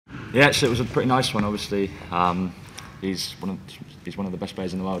Yeah, so it was a pretty nice one. Obviously, he's one of the best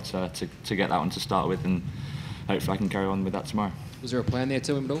players in the world. So to get that one to start with, and hopefully I can carry on with that tomorrow. Was there a plan there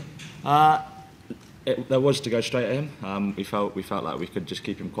to him at all? There was to go straight at him. We felt like we could just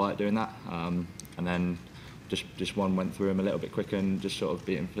keep him quiet doing that, and then just one went through him a little bit quicker and just sort of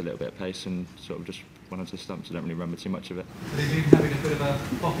beat him for a little bit of pace and sort of just went onto the stumps. I don't really remember too much of it. Have you been having a bit of a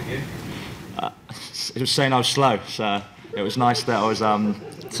pop again? It was saying I was slow, so it was nice that I was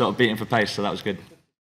sort of beating for pace, so that was good.